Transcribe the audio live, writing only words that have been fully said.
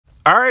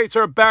All right, so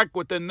we're back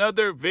with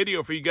another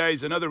video for you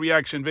guys, another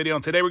reaction video.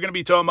 And today we're going to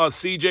be talking about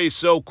CJ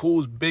So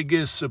Cool's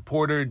biggest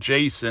supporter,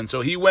 Jason.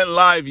 So he went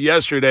live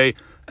yesterday.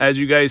 As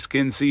you guys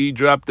can see, he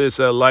dropped this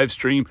live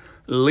stream.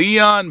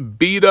 Leon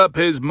beat up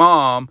his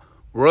mom,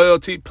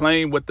 Royalty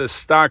playing with the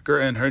stalker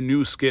and her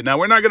new skit. Now,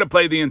 we're not going to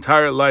play the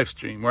entire live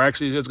stream. We're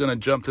actually just going to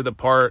jump to the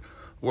part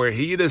where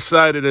he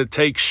decided to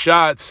take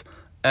shots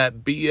at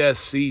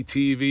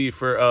BSCTV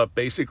for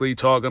basically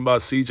talking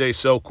about CJ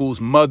So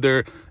Cool's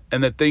mother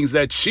and the things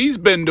that she's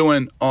been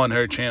doing on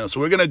her channel. So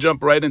we're going to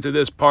jump right into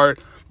this part.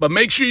 But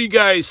make sure you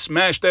guys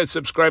smash that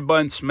subscribe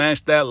button,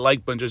 smash that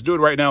like button. Just do it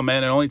right now,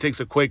 man. It only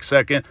takes a quick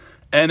second,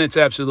 and it's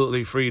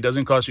absolutely free. It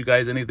doesn't cost you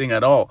guys anything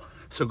at all.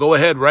 So go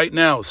ahead right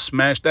now,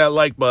 smash that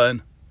like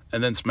button,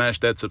 and then smash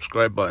that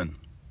subscribe button.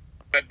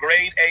 A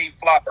grade A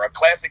flopper, a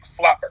classic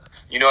flopper.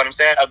 You know what I'm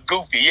saying? A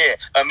goofy, yeah.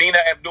 Amina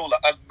Abdullah,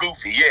 a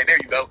goofy, yeah. There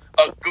you go,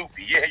 a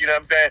goofy, yeah. You know what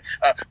I'm saying?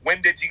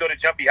 When did she go to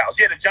Jumpy House?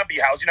 Yeah, the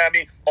Jumpy House. You know what I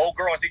mean? Old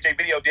girl on CJ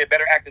video did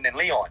better acting than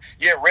Leon.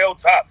 Yeah, real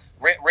top,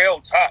 real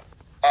top.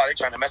 Oh, they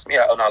trying to mess me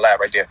up. Oh no, live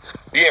right there.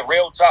 Yeah,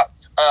 real top.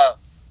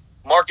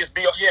 Marcus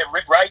B. Yeah,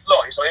 right.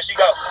 Look, so here she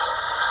go.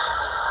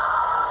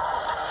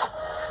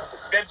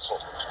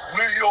 Suspenseful.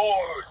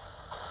 Leon.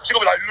 She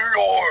gonna be like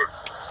Leon.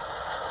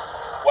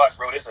 Watch,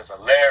 bro, this is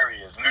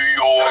hilarious.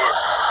 Leon.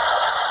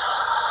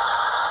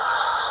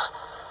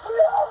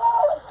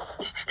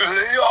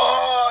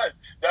 Leon!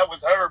 That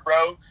was her,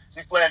 bro.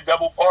 She's playing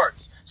double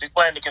parts. She's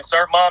playing the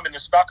concerned mom and the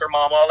stalker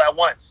mom all at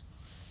once.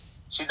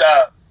 She's,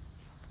 the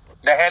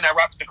hand that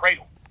rocks the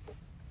cradle.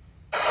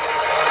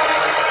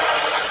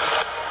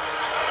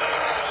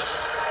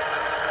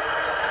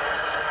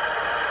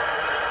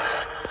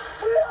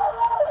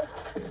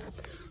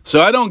 So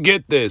I don't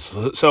get this.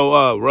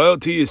 So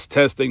Royalty is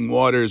testing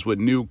waters with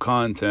new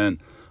content.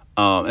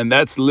 And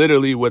that's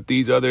literally what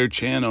these other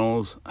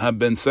channels have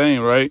been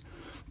saying, right?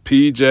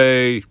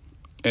 PJ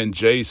and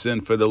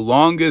Jason, for the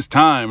longest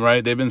time,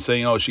 right? They've been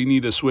saying, oh, she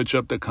needs to switch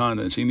up the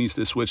content. She needs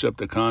to switch up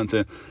the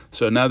content.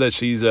 So now that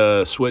she's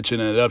switching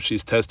it up,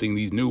 she's testing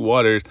these new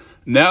waters.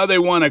 Now they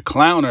want to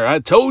clown her. I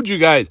told you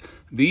guys,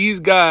 these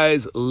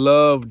guys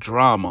love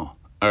drama.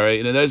 All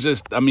right. And that's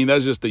just, I mean,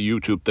 that's just the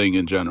YouTube thing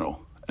in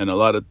general. And a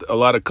lot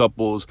of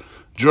couples,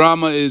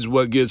 drama is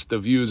what gets the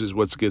views, is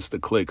what gets the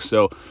clicks.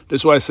 So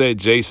that's why I say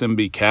Jason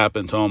be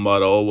capping, talking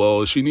about, oh,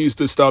 well, she needs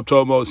to stop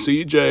talking about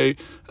CJ.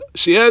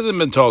 She hasn't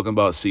been talking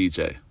about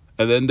CJ.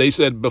 And then they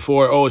said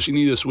before, oh, she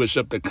needs to switch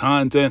up the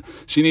content.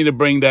 She need to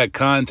bring that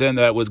content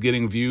that was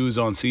getting views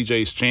on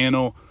CJ's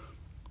channel.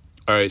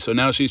 All right, so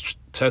now she's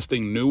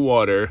testing new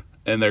water,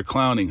 and they're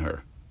clowning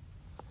her.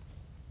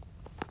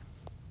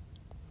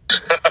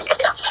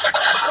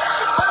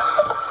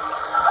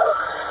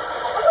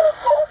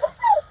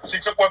 She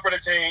took one for the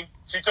team.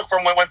 She took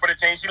one for the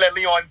team. She let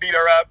Leon beat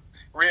her up.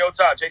 Real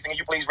talk. Jason, can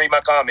you please read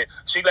my comment?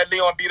 She let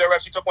Leon beat her up.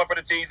 She took one for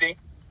the TZ.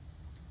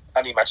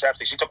 I need my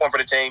chapstick. She took one for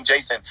the team.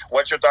 Jason,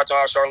 what's your thoughts on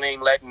how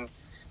Charlene letting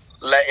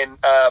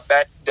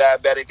fat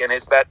diabetic and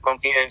his fat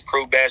monkey and his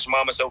crew bash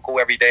mama so cool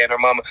every day and her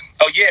mama?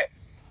 Oh, yeah.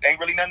 Ain't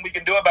really nothing we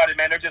can do about it,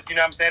 man. They're just, you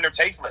know what I'm saying? They're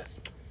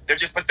tasteless. They're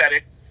just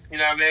pathetic. You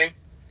know what I mean?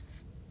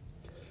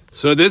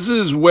 So this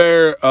is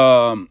where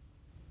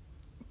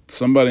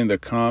somebody in the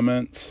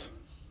comments,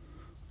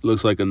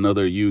 looks like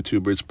another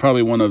YouTuber. It's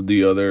probably one of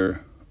the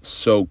other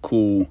So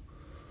Cool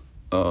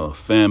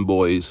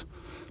fanboys.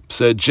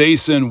 Said,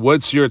 Jason,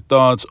 what's your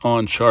thoughts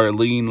on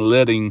Charlene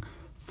letting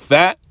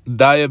fat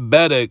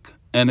diabetic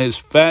and his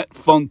fat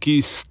funky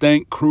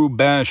stank crew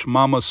bash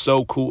mama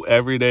So Cool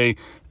every day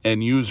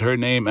and use her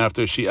name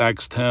after she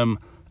asked him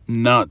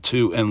not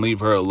to and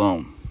leave her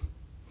alone?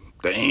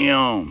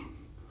 Damn.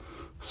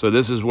 So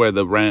this is where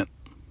the rant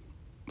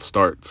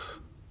starts.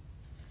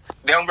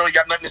 They don't really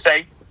got nothing to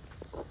say.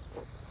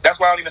 That's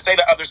why I don't even say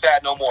the other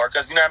side no more.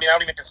 Because, you know what I mean? I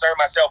don't even concern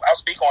myself. I'll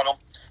speak on them.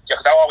 Yeah,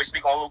 because I always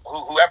speak on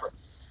whoever.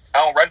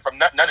 I don't run from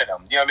none of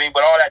them. You know what I mean?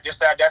 But all that, this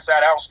side, that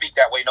side, I don't speak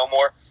that way no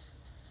more.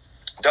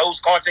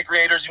 Those content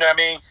creators, you know what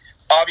I mean?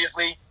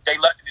 Obviously, they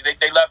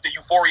love the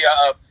euphoria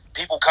of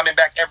people coming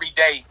back every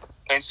day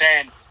and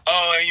saying,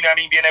 oh, you know what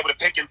I mean, being able to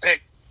pick and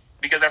pick.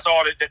 Because that's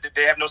all,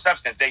 they have no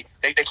substance. They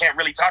can't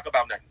really talk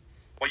about nothing.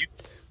 Well, you...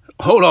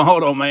 Hold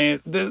on,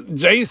 man.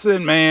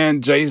 Jason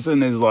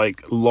is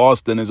like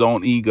lost in his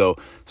own ego.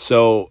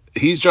 So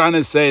he's trying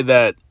to say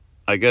that,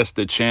 I guess,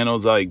 the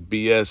channels like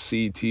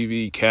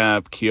BSCTV,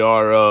 Cap,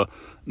 Kiara,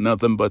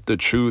 Nothing But the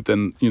Truth,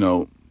 and, you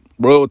know,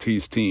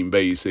 Royalty's team,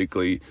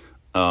 basically,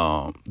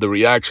 the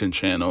reaction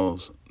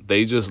channels,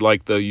 they just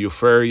like the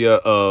euphoria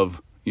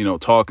of, you know,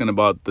 talking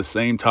about the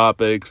same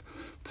topics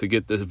to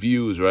get the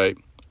views, right?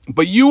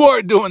 But you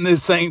are doing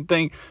this same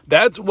thing.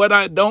 That's what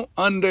I don't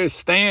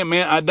understand,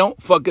 man. I don't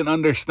fucking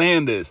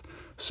understand this.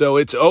 So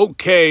it's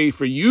okay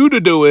for you to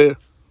do it,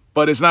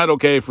 but it's not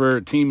okay for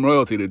Team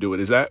Royalty to do it.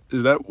 Is that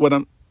what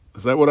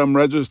I'm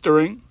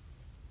registering?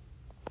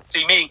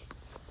 See me,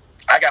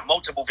 I got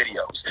multiple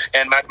videos,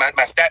 and my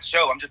stats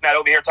show I'm just not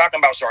over here talking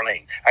about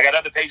Charlene. I got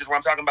other pages where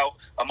I'm talking about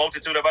a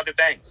multitude of other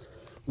things.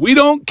 We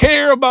don't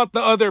care about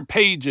the other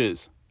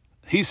pages.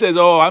 He says,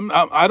 "Oh,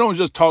 I don't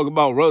just talk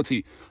about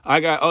royalty. I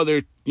got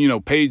other,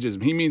 pages."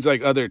 He means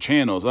like other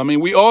channels. I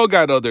mean, we all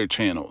got other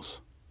channels.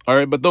 All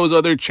right, but those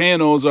other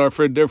channels are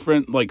for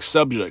different like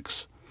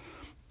subjects.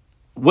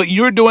 What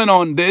you're doing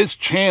on this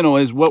channel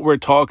is what we're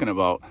talking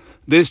about.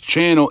 This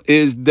channel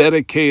is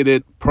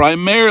dedicated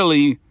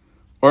primarily,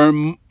 or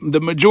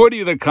the majority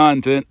of the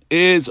content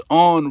is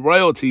on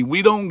royalty.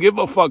 We don't give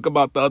a fuck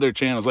about the other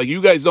channels. Like,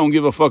 you guys don't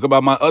give a fuck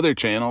about my other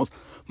channels.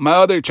 My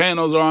other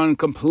channels are on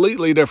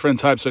completely different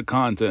types of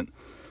content.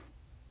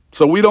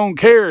 So we don't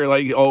care,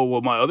 like, oh,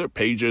 well, my other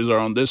pages are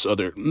on this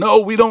other. No,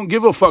 we don't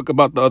give a fuck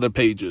about the other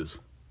pages.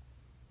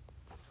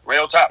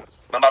 Real talk.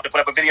 I'm about to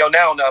put up a video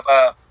now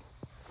of,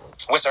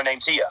 what's her name?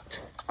 Tia.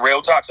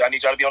 Real talk. So I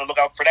need y'all to be on the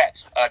lookout for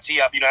that.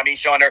 Tia, you know what I mean?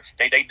 Showing her,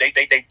 they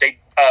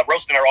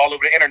roasting her all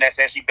over the internet,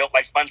 saying she built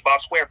like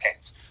SpongeBob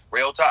SquarePants.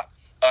 Real talk.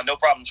 No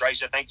problem,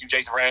 Tracia. Thank you,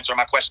 Jason, for answering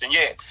my question.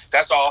 Yeah,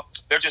 that's all.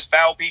 They're just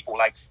foul people.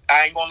 Like,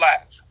 I ain't gonna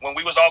lie. When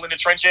we was all in the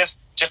trenches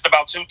just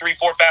about 2, 3,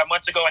 4, 5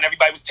 months ago, and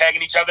everybody was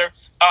tagging each other,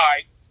 all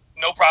right,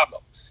 no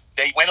problem.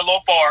 They went a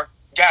little far,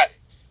 got it.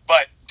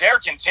 But they're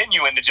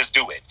continuing to just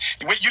do it.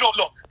 You don't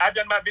look. I've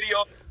done my video.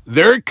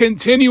 They're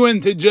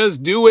continuing to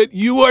just do it.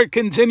 You are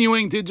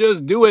continuing to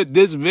just do it.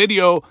 This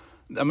video,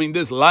 I mean,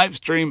 this live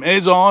stream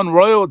is on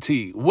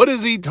royalty. What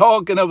is he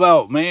talking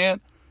about, man?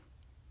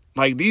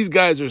 Like, these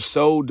guys are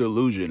so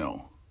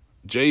delusional.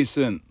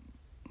 Jason,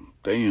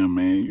 damn,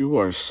 man, you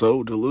are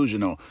so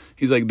delusional.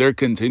 He's like, they're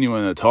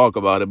continuing to talk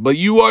about it, but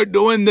you are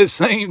doing the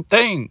same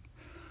thing.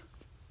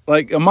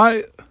 Like,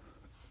 I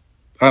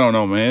don't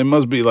know, man. It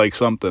must be like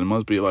something. It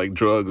must be like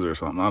drugs or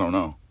something. I don't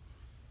know.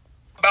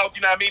 About,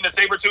 you know what I mean, the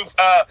saber-tooth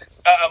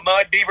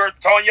mud beaver,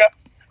 Tonya,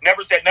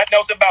 never said nothing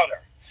else about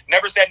her.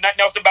 Never said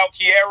nothing else about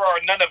Kiara or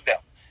none of them.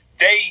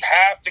 They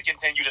have to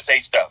continue to say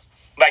stuff.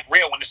 Like,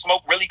 real, when the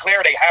smoke really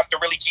clear, they have to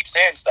really keep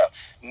saying stuff.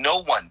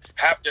 No one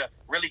have to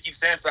really keep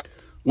saying stuff.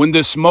 When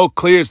the smoke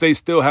clears, they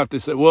still have to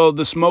say, well,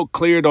 the smoke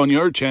cleared on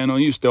your channel,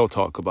 you still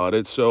talk about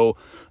it. So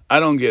I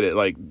don't get it.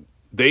 Like,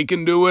 they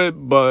can do it,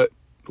 but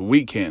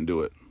we can't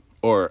do it.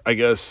 Or I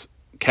guess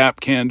Cap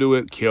can't do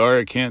it.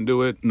 Kiara can't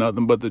do it.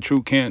 Nothing But the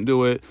Truth can't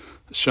do it.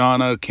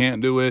 Shauna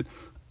can't do it.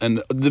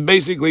 And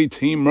basically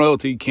Team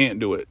Royalty can't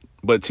do it.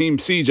 But Team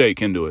CJ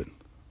can do it.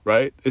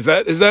 Right? Is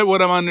that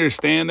what I'm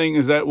understanding?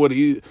 Is this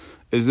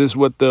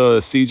what the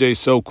CJ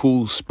So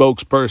Cool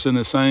spokesperson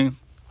is saying?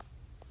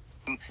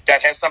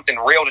 That has something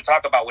real to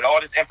talk about with all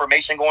this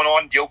information going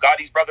on. Yo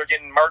Gotti's brother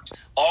getting murked.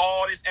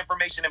 All this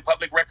information in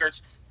public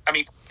records. I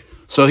mean,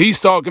 so he's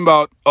talking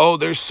about, oh,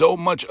 there's so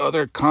much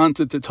other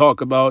content to talk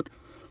about,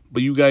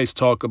 but you guys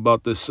talk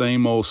about the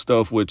same old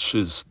stuff, which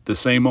is the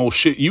same old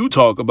shit you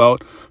talk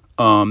about.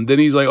 Then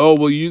he's like, oh,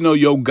 well,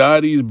 Yo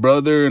Gotti's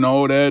brother and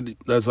all that.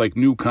 That's like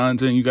new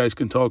content you guys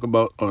can talk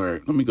about. All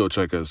right, let me go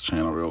check his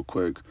channel real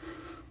quick.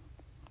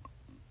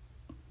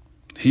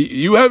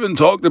 You haven't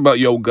talked about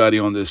Yo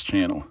Gotti on this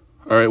channel.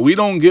 All right, we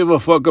don't give a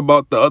fuck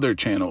about the other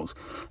channels.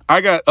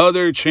 I got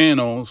other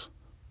channels,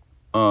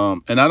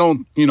 and I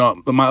don't,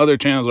 my other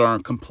channels are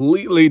on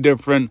completely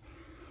different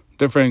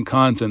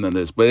content than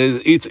this. But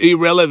it's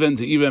irrelevant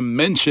to even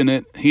mention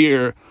it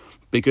here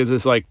because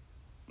it's like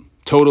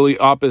totally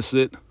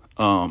opposite,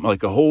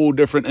 like a whole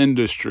different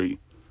industry.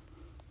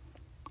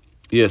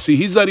 Yeah, see,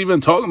 he's not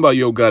even talking about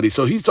Yo Gotti,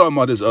 so he's talking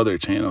about his other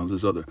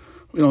channels,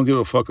 we don't give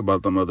a fuck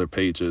about them other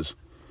pages.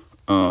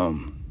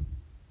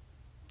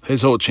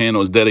 His whole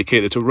channel is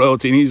dedicated to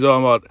royalty, and he's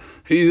talking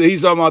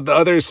about the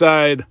other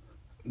side.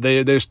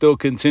 They're still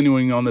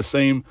continuing on the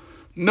same.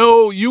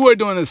 No, you are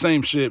doing the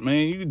same shit,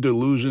 man. You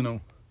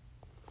delusional.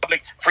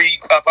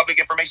 Public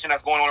information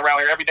that's going on around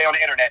here every day on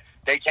the internet.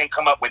 They can't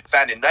come up with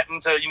finding nothing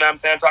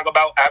to, talk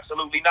about.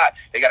 Absolutely not.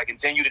 They got to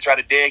continue to try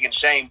to dig and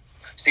shame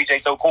CJ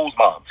So Cool's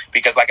mom.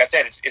 Because like I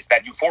said, it's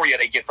that euphoria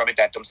they get from it,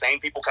 that them same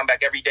people come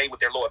back every day with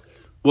their Lord.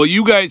 Well,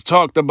 you guys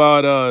talked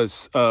about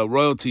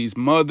Royalty's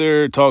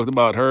mother, talked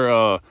about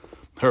her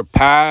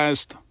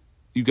past.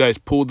 You guys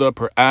pulled up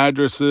her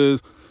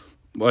addresses.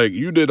 Like,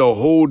 you did a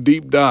whole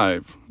deep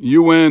dive.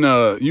 You and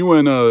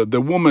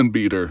the woman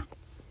beater.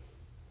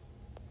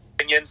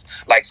 Opinions,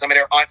 like some of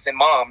their aunts and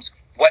moms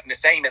wasn't the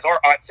same as our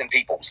aunts and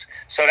people's.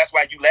 So that's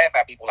why you laugh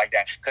at people like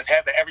that. Because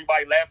having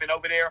everybody laughing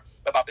over there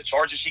about the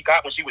charges she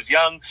got when she was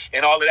young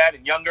and all of that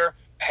and younger,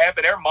 half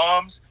of their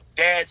moms,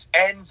 dads,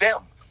 and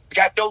them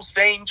got those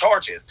same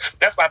charges.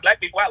 That's why black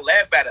people, I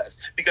laugh at us.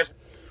 Because,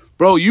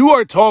 bro, you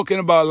are talking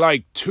about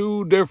like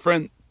two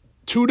different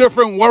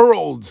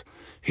worlds.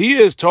 He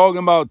is talking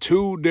about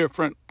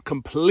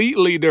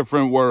completely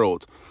different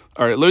worlds.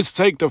 All right, let's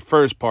take the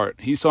first part.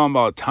 He's talking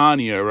about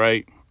Tanya,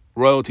 right?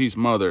 Royalty's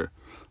mother.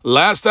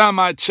 Last time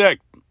I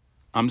checked,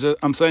 I'm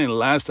saying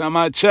last time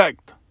I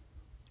checked,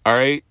 all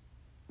right,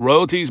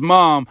 Royalty's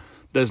mom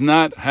does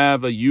not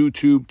have a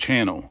YouTube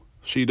channel.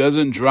 She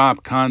doesn't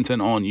drop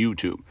content on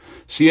YouTube.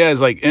 She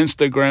has like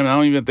Instagram. I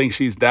don't even think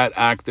she's that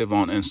active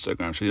on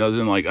Instagram. She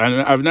doesn't like,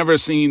 I've never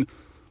seen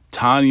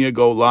Tanya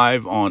go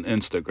live on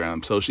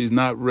Instagram. So she's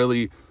not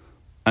really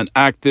an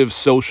active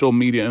social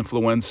media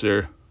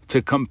influencer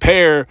to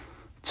compare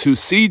to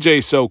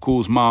CJ So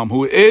Cool's mom,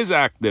 who is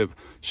active.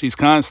 She's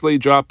constantly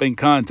dropping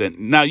content.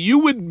 Now, you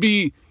would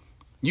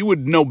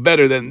know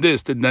better than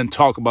this to then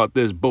talk about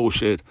this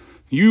bullshit.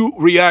 You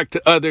react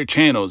to other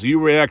channels. You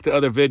react to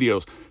other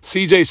videos.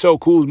 CJ So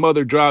Cool's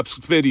mother drops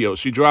videos.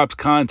 She drops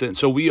content.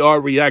 So we are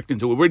reacting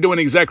to it. We're doing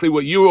exactly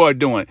what you are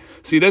doing.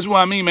 See, that's what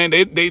I mean, man.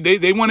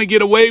 They want to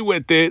get away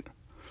with it,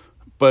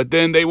 but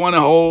then they want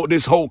to hold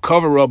this whole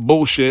cover-up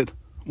bullshit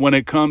when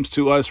it comes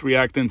to us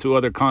reacting to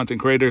other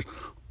content creators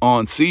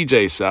on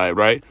CJ's side,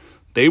 right?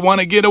 They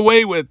want to get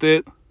away with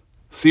it.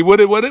 See, what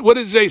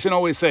does Jason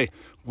always say?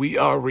 We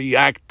are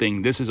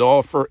reacting. This is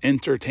all for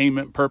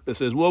entertainment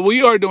purposes. Well,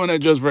 we are doing it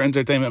just for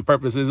entertainment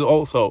purposes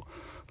also.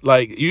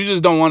 Like, you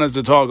just don't want us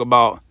to talk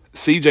about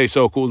CJ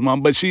So Cool's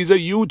mom, but she's a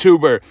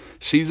YouTuber.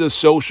 She's a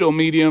social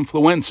media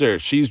influencer.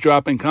 She's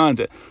dropping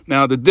content.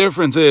 Now, the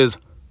difference is,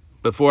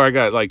 before I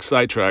got, like,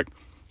 sidetracked,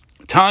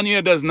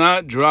 Tanya does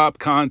not drop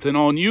content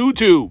on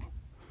YouTube.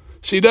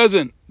 She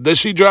doesn't. Does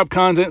she drop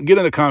content? Get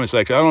in the comment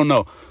section. I don't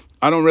know.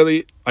 I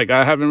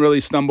haven't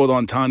really stumbled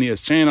on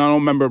Tanya's channel. I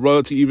don't remember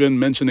Royalty even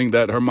mentioning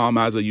that her mom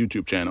has a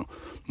YouTube channel.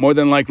 More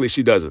than likely,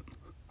 she doesn't.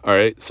 All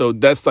right? So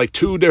that's like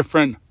two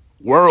different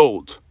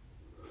worlds.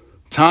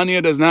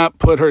 Tanya does not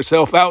put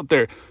herself out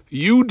there.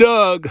 You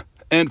dug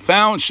and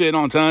found shit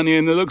on Tanya,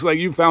 and it looks like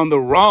you found the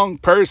wrong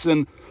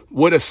person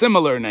with a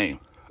similar name.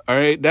 All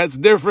right? That's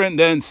different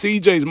than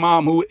CJ's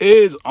mom, who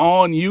is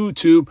on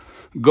YouTube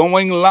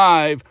going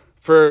live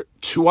for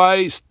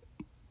 2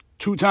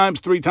 times,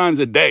 3 times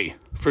a day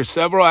for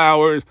several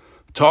hours,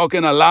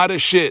 talking a lot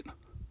of shit.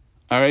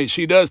 All right,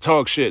 she does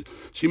talk shit.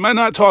 She might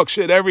not talk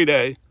shit every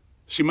day.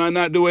 She might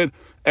not do it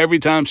every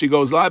time she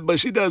goes live, but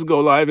she does go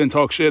live and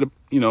talk shit,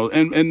 you know,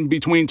 in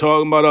between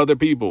talking about other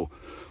people.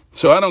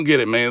 So I don't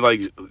get it, man. Like,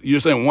 you're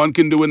saying one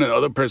can do it and the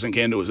other person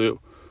can't do it too.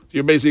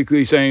 You're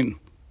basically saying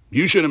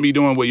you shouldn't be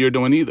doing what you're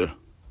doing either.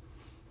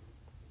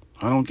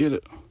 I don't get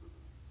it.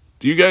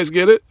 Do you guys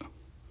get it?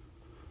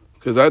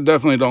 Because I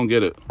definitely don't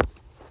get it.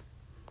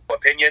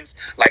 Opinions,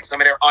 like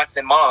some of their aunts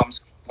and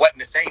moms wasn't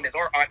the same as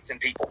our aunts and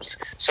people's.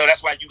 So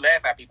that's why you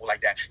laugh at people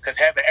like that. Because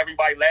having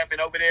everybody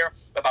laughing over there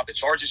about the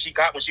charges she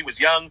got when she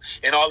was young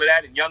and all of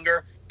that and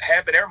younger,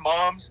 having their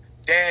moms,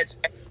 dads.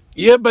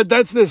 Yeah, but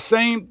that's the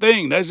same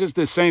thing. That's just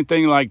the same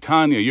thing like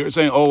Tanya. You're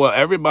saying, oh, well,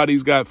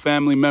 everybody's got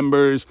family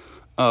members,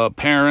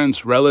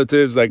 parents,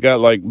 relatives that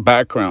got like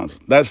backgrounds.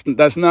 That's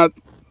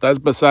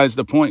besides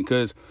the point,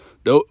 because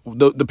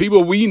the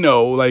people we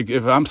know, like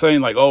if I'm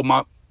saying like,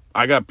 oh,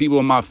 I got people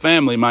in my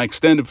family, my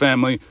extended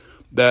family,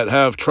 that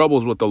have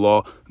troubles with the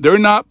law. They're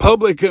not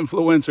public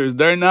influencers.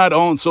 They're not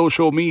on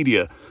social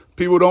media.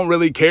 People don't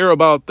really care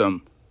about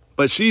them.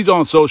 But she's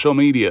on social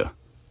media.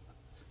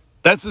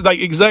 That's like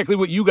exactly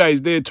what you guys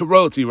did to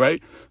Royalty,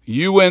 right?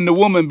 You and the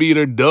woman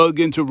beater dug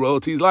into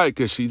Royalty's life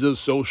because she's a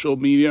social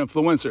media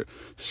influencer.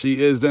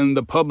 She is in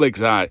the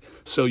public's eye.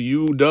 So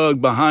you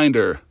dug behind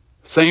her.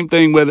 Same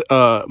thing with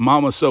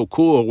Mama So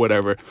Cool or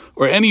whatever,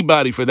 or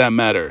anybody for that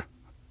matter.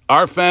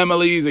 Our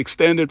families,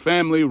 extended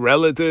family,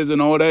 relatives, and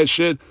all that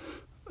shit.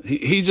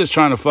 He's just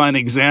trying to find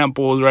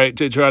examples, right,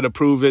 to try to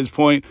prove his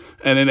point,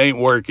 and it ain't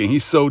working.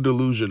 He's so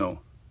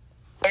delusional.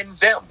 And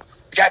them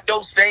got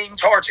those same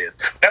charges.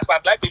 That's why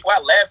black people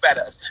laugh at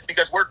us,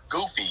 because we're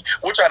goofy.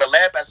 We'll try to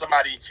laugh at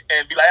somebody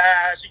and be like,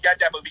 she got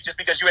that, but just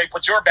because you ain't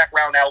put your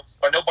background out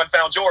or no one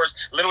found yours,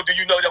 little do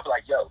you know, they'll be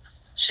like, yo,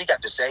 she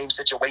got the same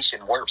situation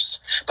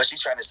worse, but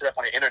she's trying to sit up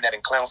on the internet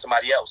and clown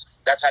somebody else.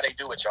 That's how they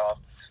do it, y'all.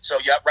 So,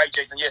 yeah, right,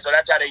 Jason. Yeah, so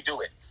that's how they do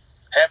it.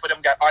 Half of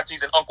them got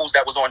aunties and uncles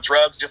that was on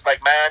drugs, just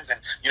like mines, and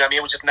you know what I mean.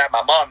 It was just not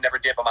my mom never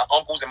did, but my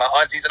uncles and my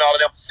aunties and all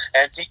of them.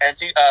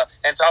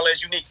 And Tala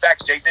is unique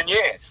facts, Jason.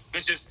 Yeah,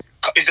 it's just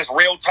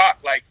real talk.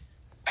 Like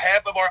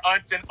half of our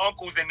aunts and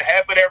uncles and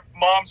half of their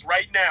moms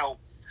right now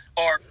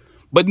are.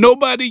 But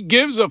nobody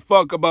gives a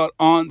fuck about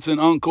aunts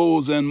and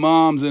uncles and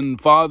moms and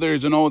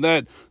fathers and all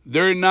that.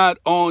 They're not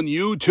on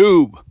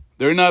YouTube.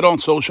 They're not on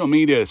social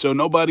media, so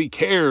nobody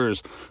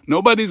cares.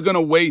 Nobody's going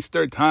to waste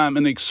their time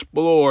and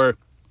explore,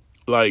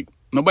 like,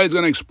 nobody's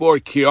going to explore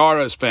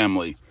Kiara's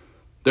family.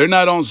 They're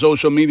not on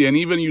social media, and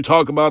even you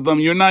talk about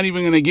them, you're not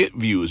even going to get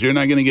views. You're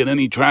not going to get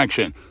any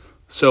traction.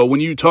 So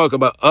when you talk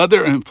about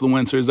other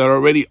influencers that are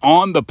already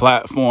on the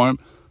platform,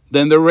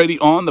 then they're already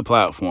on the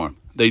platform.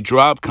 They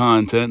drop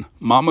content.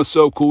 Mama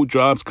So Cool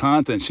drops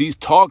content. She's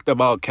talked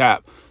about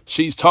Cap.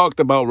 She's talked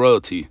about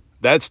Royalty.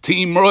 That's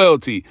Team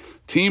Royalty.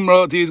 Team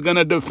Royalty is going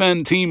to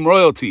defend Team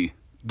Royalty.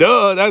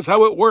 Duh, that's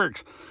how it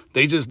works.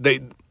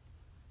 Team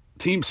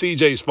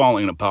CJ's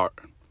falling apart.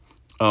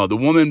 The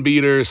woman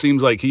beater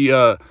seems like he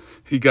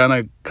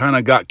kind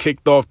of got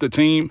kicked off the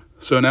team.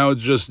 So now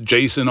it's just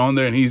Jason on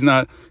there, and he's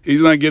not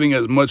getting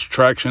as much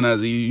traction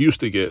as he used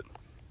to get.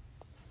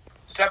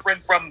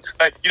 Separate from, you know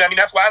what I mean?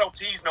 That's why I don't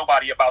tease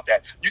nobody about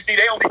that. You see,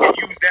 they only get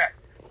used that.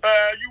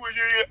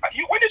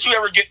 When did you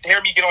ever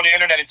hear me get on the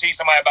internet and tease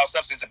somebody about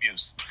substance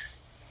abuse?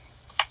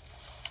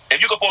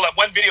 If you could pull up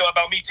one video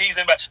about me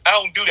teasing, but I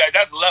don't do that.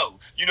 That's low.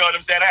 You know what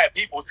I'm saying? I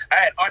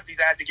had aunties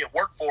I had to get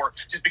work for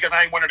just because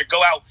I ain't want her to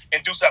go out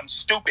and do something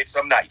stupid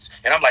some nights.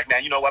 And I'm like,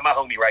 man, you know what? My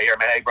homie right here,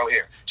 man. Hey, bro,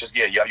 here. Just,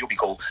 yeah, you'll be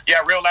cool. Yeah,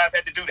 real life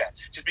had to do that.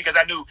 Just because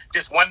I knew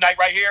this one night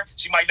right here,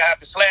 she might not have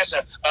to slash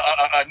a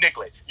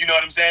nickel. You know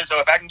what I'm saying? So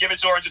if I can give it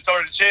to her and just tell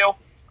her to chill,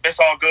 it's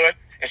all good.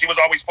 And she was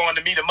always fond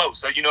of me the most.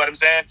 So you know what I'm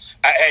saying?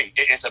 Hey,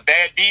 it's a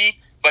bad deed,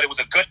 but it was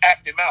a good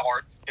act in my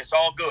heart. It's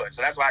all good.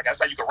 So that's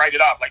how you can write it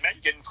off. Like, man,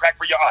 you're getting crack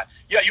for your aunt.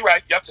 Yeah, you're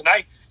right. Yep,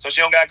 tonight. So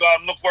she don't got to go out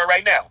and look for it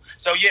right now.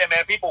 So, yeah,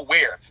 man, people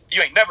weird.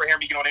 You ain't never hear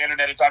me get on the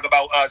internet and talk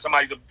about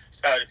somebody's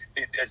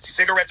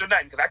cigarettes or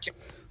nothing because I can't.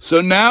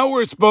 So now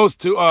we're supposed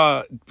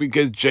to,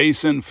 because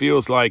Jason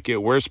feels like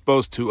it, we're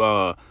supposed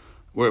to,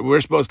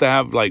 we're supposed to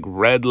have, like,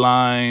 red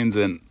lines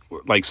and,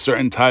 like,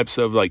 certain types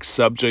of, like,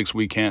 subjects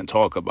we can't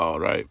talk about,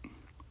 right?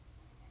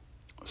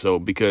 So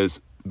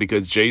because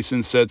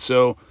Jason said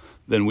so,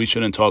 then we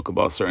shouldn't talk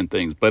about certain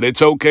things. But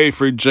it's okay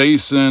for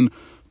Jason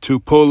to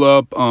pull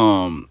up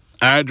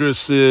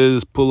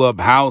addresses, pull up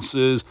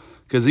houses,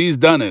 because he's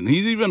done it.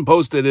 He's even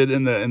posted it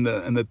in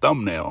the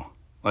thumbnail,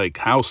 like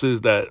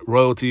houses that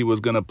royalty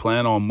was gonna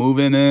plan on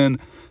moving in,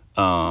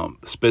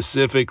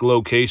 specific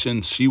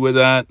locations she was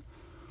at.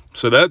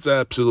 So that's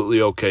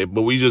absolutely okay.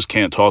 But we just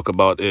can't talk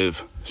about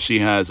if she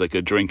has like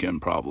a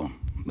drinking problem.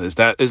 Is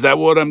that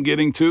what I'm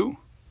getting to?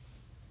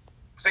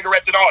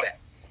 Cigarettes and all that.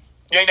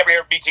 You ain't never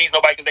heard me tease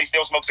nobody because they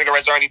still smoke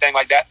cigarettes or anything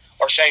like that,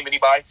 or shame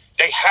anybody.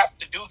 They have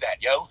to do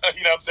that, yo.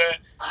 You know what I'm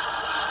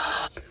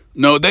saying?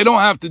 No, they don't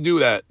have to do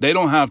that. They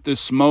don't have to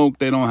smoke.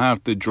 They don't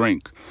have to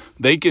drink.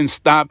 They can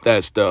stop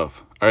that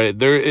stuff. All right.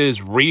 There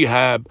is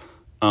rehab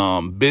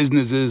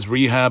businesses,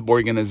 rehab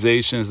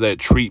organizations that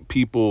treat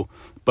people.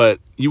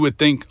 But you would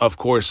think, of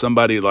course,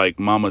 somebody like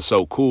Mama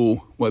So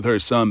Cool, with her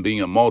son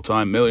being a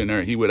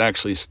multi-millionaire, he would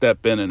actually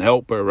step in and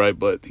help her, right?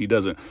 But he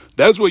doesn't.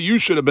 That's what you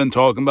should have been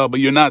talking about, but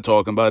you're not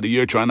talking about it.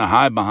 You're trying to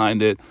hide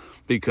behind it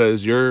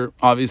because you're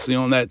obviously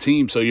on that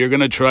team. So you're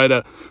going to try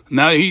to,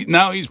 now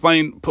he's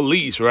playing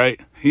police, right?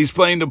 He's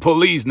playing the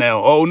police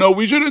now. Oh, no,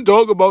 we shouldn't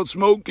talk about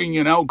smoking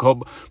and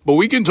alcohol, but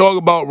we can talk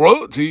about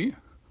royalty.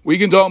 We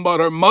can talk about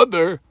her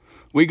mother.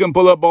 We can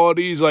pull up all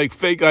these like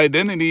fake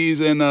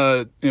identities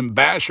and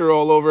bash her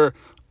all over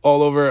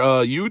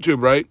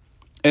YouTube, right?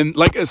 And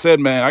like I said,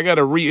 man, I got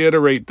to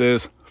reiterate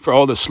this for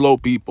all the slow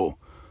people.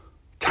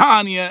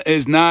 Tanya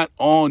is not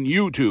on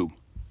YouTube.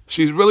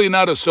 She's really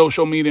not a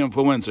social media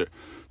influencer.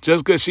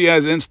 Just because she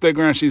has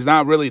Instagram, she's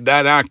not really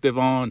that active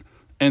on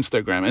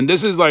Instagram. And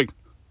this is like,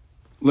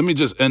 let me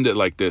just end it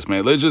like this,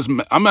 man.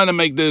 I'm going to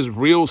make this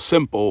real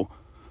simple,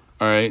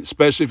 all right?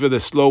 Especially for the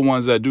slow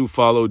ones that do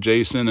follow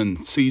Jason and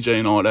CJ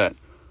and all that.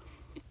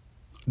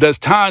 Does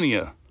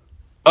Tanya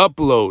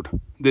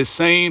upload the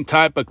same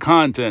type of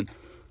content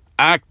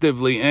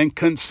actively and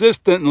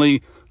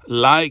consistently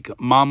like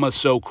Mama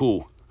So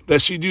Cool?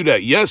 Does she do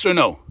that? Yes or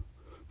no?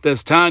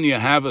 Does Tanya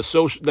have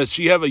does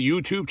she have a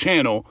YouTube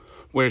channel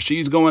where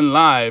she's going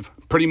live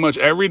pretty much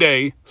every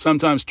day,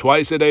 sometimes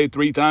twice a day,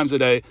 3 times a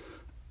day,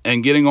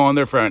 and getting on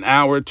there for an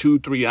hour, 2,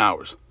 3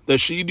 hours?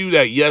 Does she do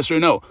that? Yes or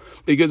no?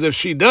 Because if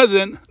she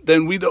doesn't,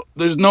 then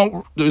there's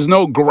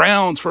no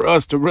grounds for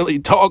us to really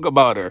talk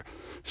about her.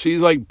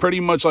 She's like pretty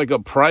much like a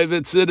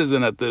private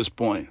citizen at this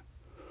point.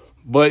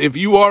 But if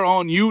you are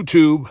on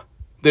YouTube,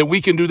 then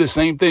we can do the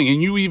same thing.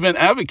 And you even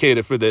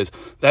advocated for this.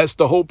 That's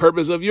the whole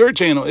purpose of your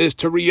channel, is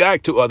to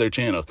react to other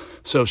channels.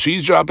 So if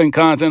she's dropping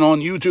content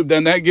on YouTube,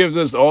 then that gives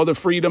us all the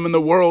freedom in the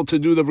world to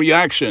do the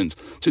reactions,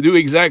 to do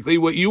exactly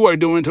what you are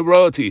doing to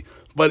royalty.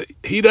 But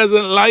he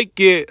doesn't like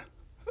it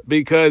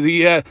because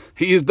he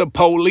is the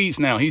police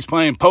now. He's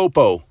playing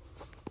Popo.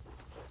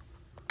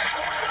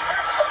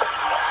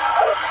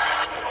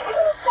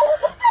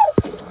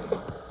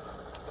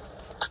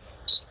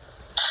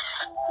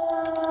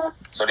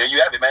 So there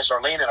you have it, man.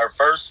 Charlene in her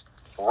first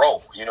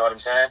role. You know what I'm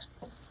saying?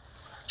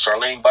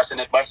 Charlene busting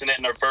it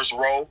in her first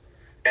role.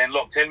 And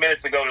look, 10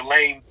 minutes ago, the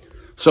lane.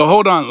 So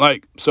hold on,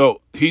 so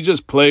he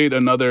just played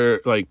another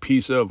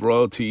piece of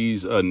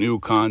royalties, new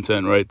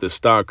content, right? The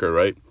stalker,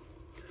 right?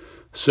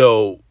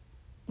 So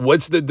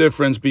what's the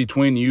difference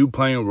between you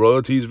playing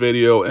royalties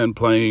video and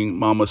playing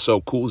Mama So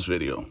Cool's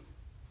video?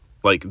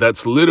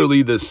 That's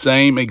literally the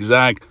same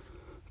exact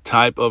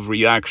type of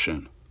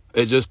reaction.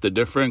 It's just a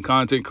different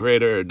content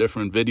creator, a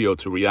different video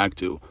to react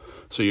to.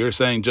 So you're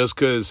saying just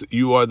because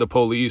you are the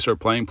police or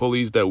playing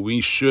police that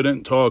we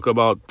shouldn't talk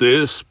about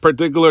this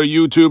particular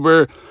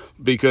YouTuber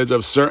because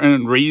of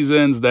certain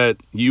reasons that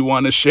you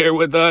want to share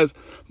with us,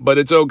 but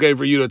it's okay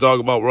for you to talk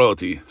about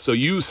royalty. So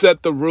you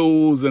set the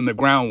rules and the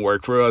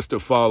groundwork for us to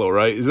follow,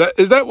 right? Is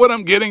that what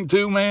I'm getting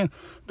to, man?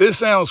 This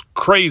sounds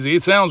crazy.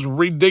 It sounds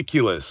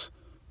ridiculous.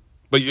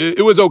 But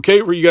it was okay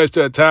for you guys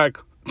to attack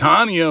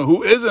Tanya,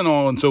 who isn't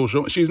on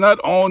social. She's not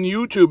on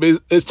YouTube.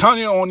 Is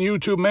Tanya on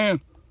YouTube,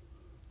 man?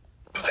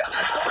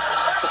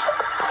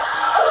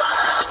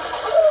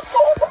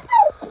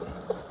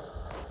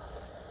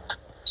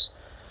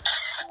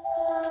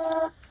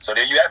 So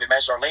there you have it, man.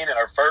 Charlene in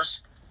her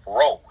first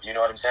role. You know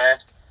what I'm saying?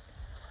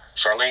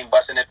 Charlene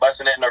busting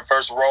it in her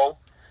first role.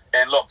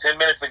 And look, 10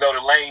 minutes ago,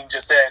 the lame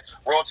just said,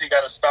 Royalty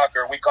got a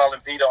stalker. We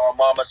calling Peter on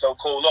Mama So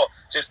Cool. Look,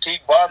 just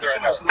keep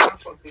bothering her.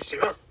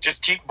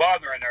 Just keep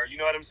bothering her. You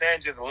know what I'm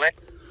saying? Just lame.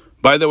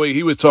 By the way,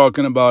 he was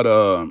talking about,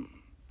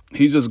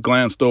 he just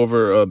glanced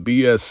over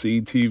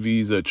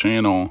BSCTV's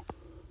channel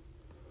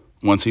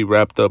once he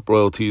wrapped up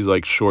Royalty's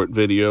like short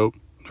video,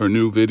 her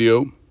new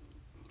video.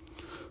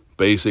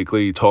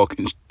 Basically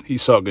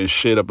he's talking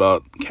shit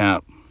about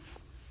Cap.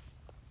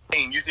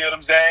 You see what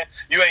I'm saying?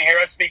 You ain't hear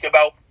us speak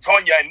about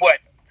Tonya in what?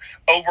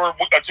 Over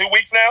 2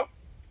 weeks now?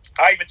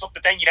 I even took the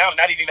thingy down and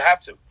I didn't even have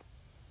to.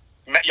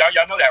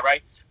 Y'all know that,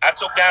 right? I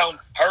took down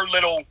her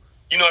little,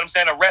 you know what I'm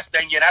saying, arrest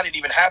thingy and I didn't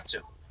even have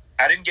to.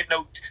 I didn't get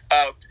no,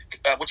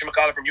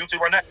 whatchamacallit from YouTube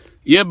or not.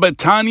 Yeah, but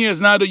Tanya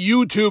is not a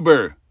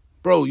YouTuber.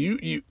 Bro,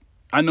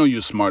 I know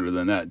you're smarter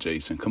than that,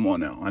 Jason. Come on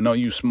now. I know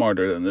you're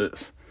smarter than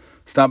this.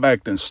 Stop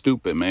acting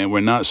stupid, man.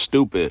 We're not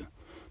stupid.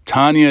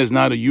 Tanya is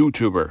not a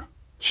YouTuber.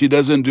 She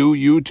doesn't do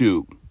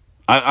YouTube.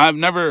 I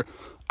don't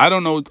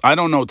know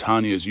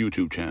Tanya's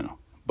YouTube channel,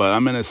 but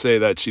I'm going to say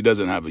that she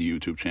doesn't have a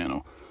YouTube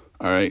channel.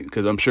 All right.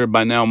 Because I'm sure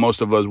by now most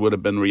of us would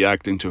have been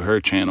reacting to her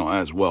channel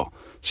as well.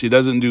 She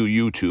doesn't do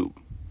YouTube.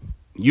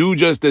 You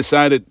just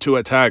decided to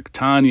attack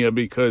Tanya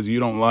because you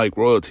don't like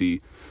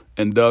Royalty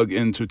and dug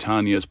into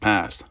Tanya's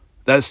past.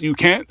 That's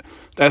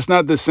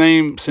not the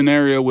same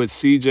scenario with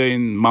CJ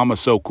and Mama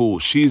So Cool.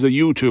 She's a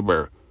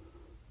YouTuber.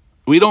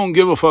 We don't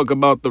give a fuck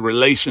about the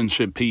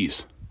relationship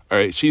piece. All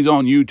right, she's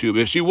on YouTube.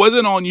 If she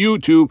wasn't on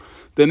YouTube,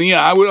 then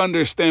yeah, I would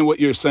understand what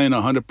you're saying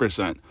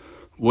 100%.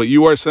 What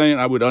you are saying,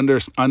 I would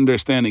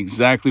understand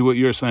exactly what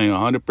you're saying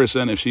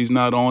 100%. If she's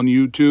not on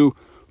YouTube,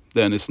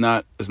 then it's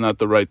not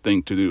the right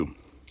thing to do.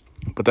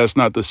 But that's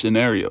not the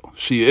scenario.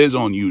 She is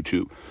on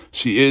YouTube.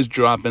 She is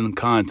dropping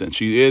content.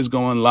 She is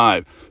going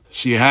live.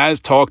 She has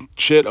talked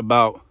shit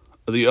about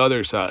the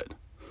other side.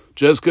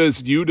 Just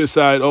because you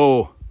decide,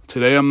 oh,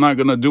 today I'm not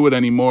going to do it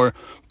anymore,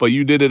 but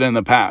you did it in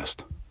the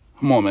past.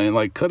 Come on, man.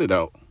 Like, cut it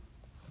out.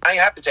 I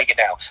ain't have to take it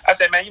down. I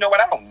said, man, you know what?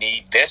 I don't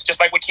need this. Just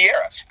like with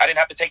Kiera. I didn't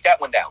have to take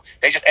that one down.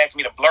 They just asked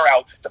me to blur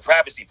out the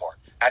privacy part.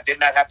 I did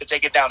not have to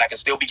take it down. I can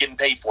still be getting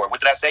paid for it. What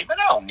did I say? Man,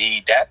 I don't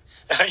need that.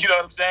 You know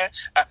what I'm saying?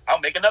 I'll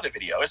make another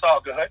video. It's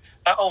all good.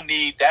 I don't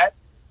need that.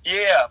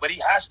 Yeah, but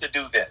he has to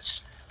do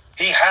this.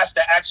 He has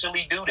to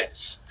actually do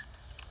this.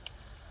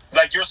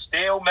 Like, you're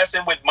still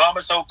messing with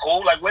Mama So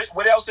Cool. Like,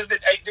 what else is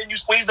it? Hey, didn't you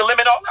squeeze the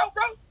lemon all out,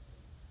 bro?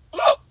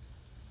 Look.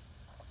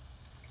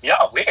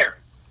 Y'all weird.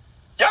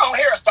 Y'all don't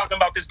hear us talking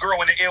about this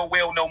girl in the ill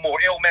will no more,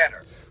 ill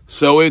manner.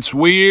 So it's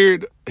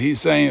weird. He's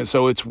saying,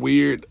 so it's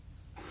weird.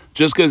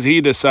 Just because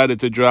he decided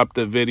to drop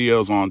the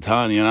videos on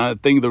Tanya. And I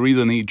think the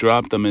reason he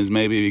dropped them is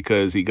maybe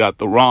because he got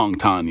the wrong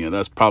Tanya.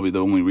 That's probably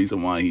the only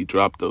reason why he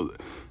dropped those.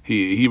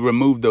 He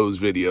removed those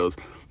videos.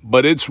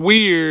 But it's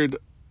weird.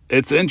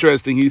 It's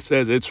interesting. He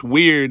says it's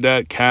weird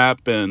that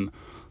Cap and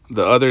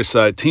the other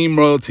side, Team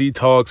Royalty,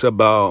 talks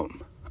about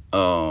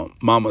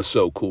Mama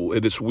So Cool.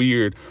 It is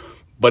weird.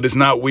 But it's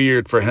not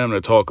weird for him to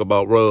talk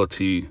about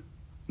Royalty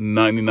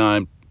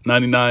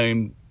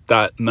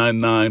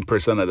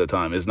 99.99% of the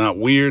time. It's not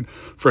weird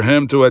for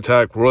him to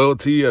attack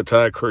Royalty,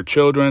 attack her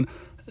children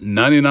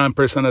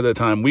 99% of the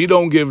time. We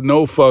don't give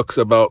no fucks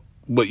about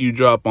what you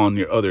drop on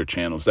your other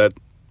channels.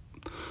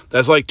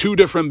 That's like two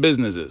different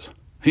businesses.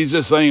 He's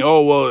just saying,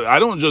 oh, well, I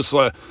don't just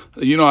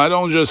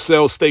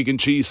sell steak and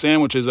cheese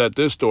sandwiches at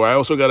this store. I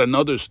also got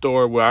another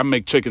store where I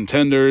make chicken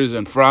tenders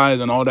and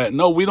fries and all that.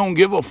 No, we don't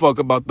give a fuck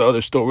about the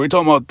other store. We're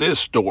talking about this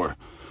store.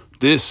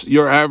 This,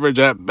 your average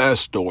at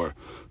best store.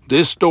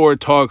 This store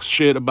talks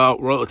shit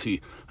about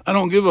Royalty. I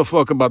don't give a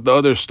fuck about the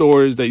other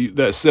stores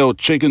that sell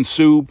chicken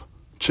soup,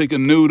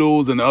 chicken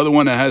noodles, and the other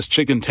one that has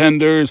chicken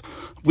tenders.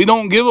 We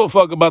don't give a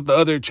fuck about the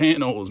other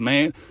channels,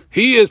 man.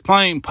 He is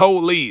playing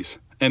police,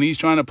 and he's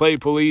trying to play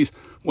police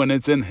when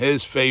it's in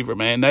his favor,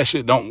 man. That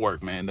shit don't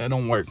work, man. That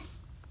don't work.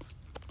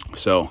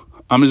 So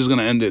I'm just going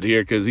to end it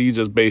here because he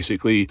just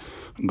basically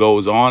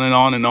goes on and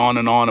on and on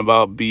and on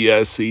about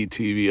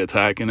BSCTV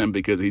attacking him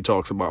because he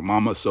talks about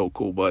Mama So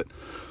Cool. But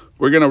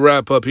we're going to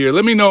wrap up here.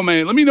 Let me know,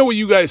 man. Let me know what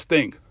you guys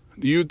think.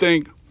 Do you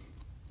think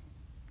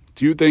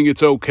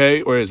it's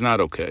okay or it's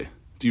not okay?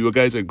 Do you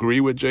guys agree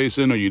with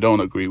Jason or you don't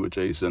agree with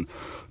Jason?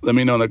 Let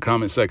me know in the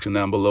comment section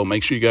down below.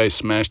 Make sure you guys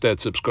smash that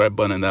subscribe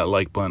button and that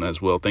like button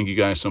as well. Thank you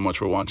guys so much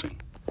for watching.